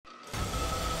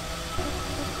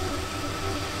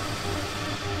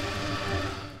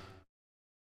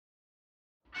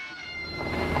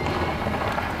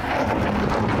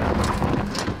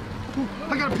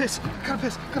piss. Gotta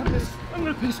piss. Gotta piss. I'm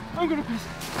gonna piss. I'm gonna piss.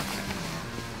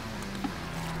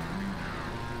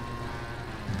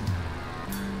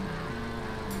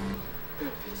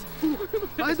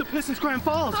 I had to piss in Grand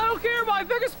Falls. I don't care, my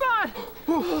biggest spot.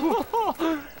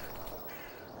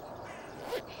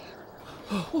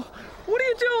 What are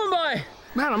you doing, Mike?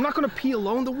 Man, I'm not gonna pee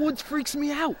alone. The woods freaks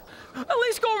me out. At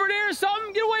least go over there or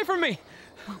something. Get away from me.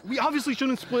 We obviously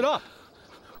shouldn't split up.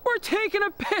 We're taking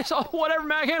a piss. Oh, whatever,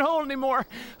 man. I can't hold it anymore.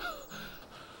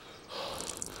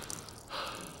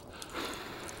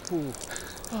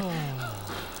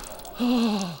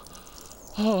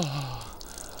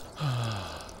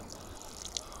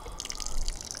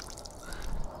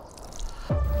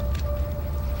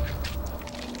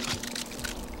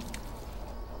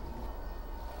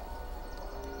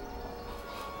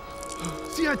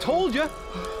 See, I told you.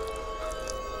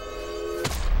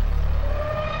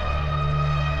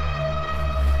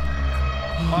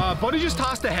 Buddy just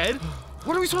tossed ahead.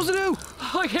 What are we supposed to do?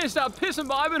 I can't stop pissing,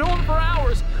 but I've been holding for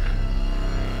hours.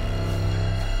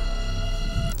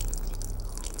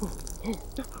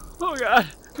 Oh, God.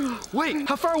 Wait,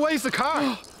 how far away is the car?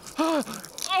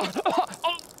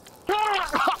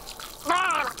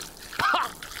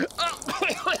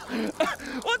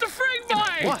 What the frig,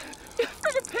 Mike? What? You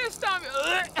freaking pissed on me.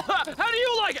 How do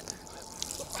you like it?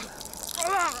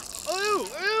 Ew,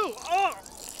 ew, oh.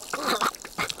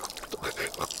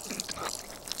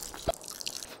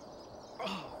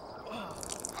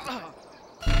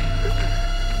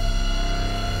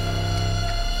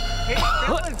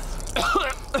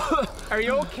 Are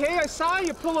you okay? I saw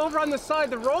you pull over on the side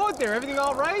of the road there. Everything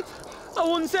all right? I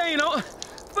wouldn't say, you know.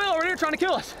 Phil over there trying to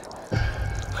kill us.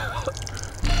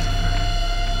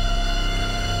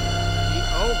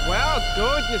 Oh, wow.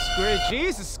 Goodness gracious.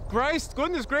 Jesus Christ.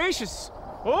 Goodness gracious.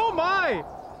 Oh, my.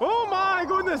 Oh, my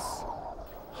goodness.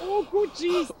 Oh, good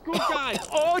jeez. Good God.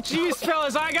 Oh, jeez,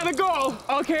 fellas. I gotta go.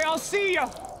 Okay, I'll see you.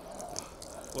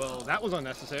 Well, that was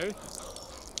unnecessary.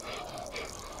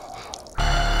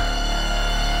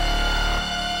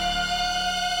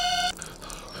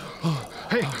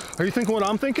 Hey, are you thinking what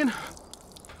I'm thinking?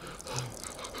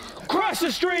 Cross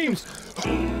the streams!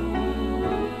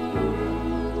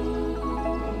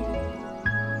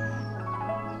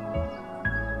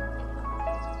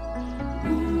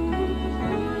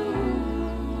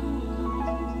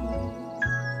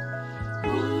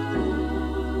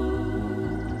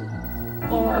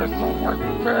 Oh, I'm so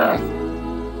fucking pissed.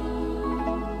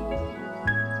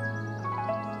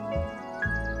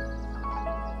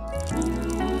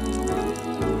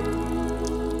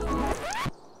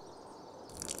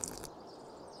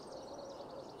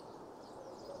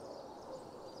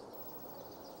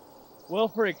 Well,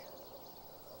 freak.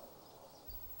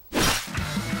 I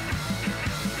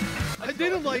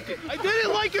didn't like it. I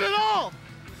didn't like it at all.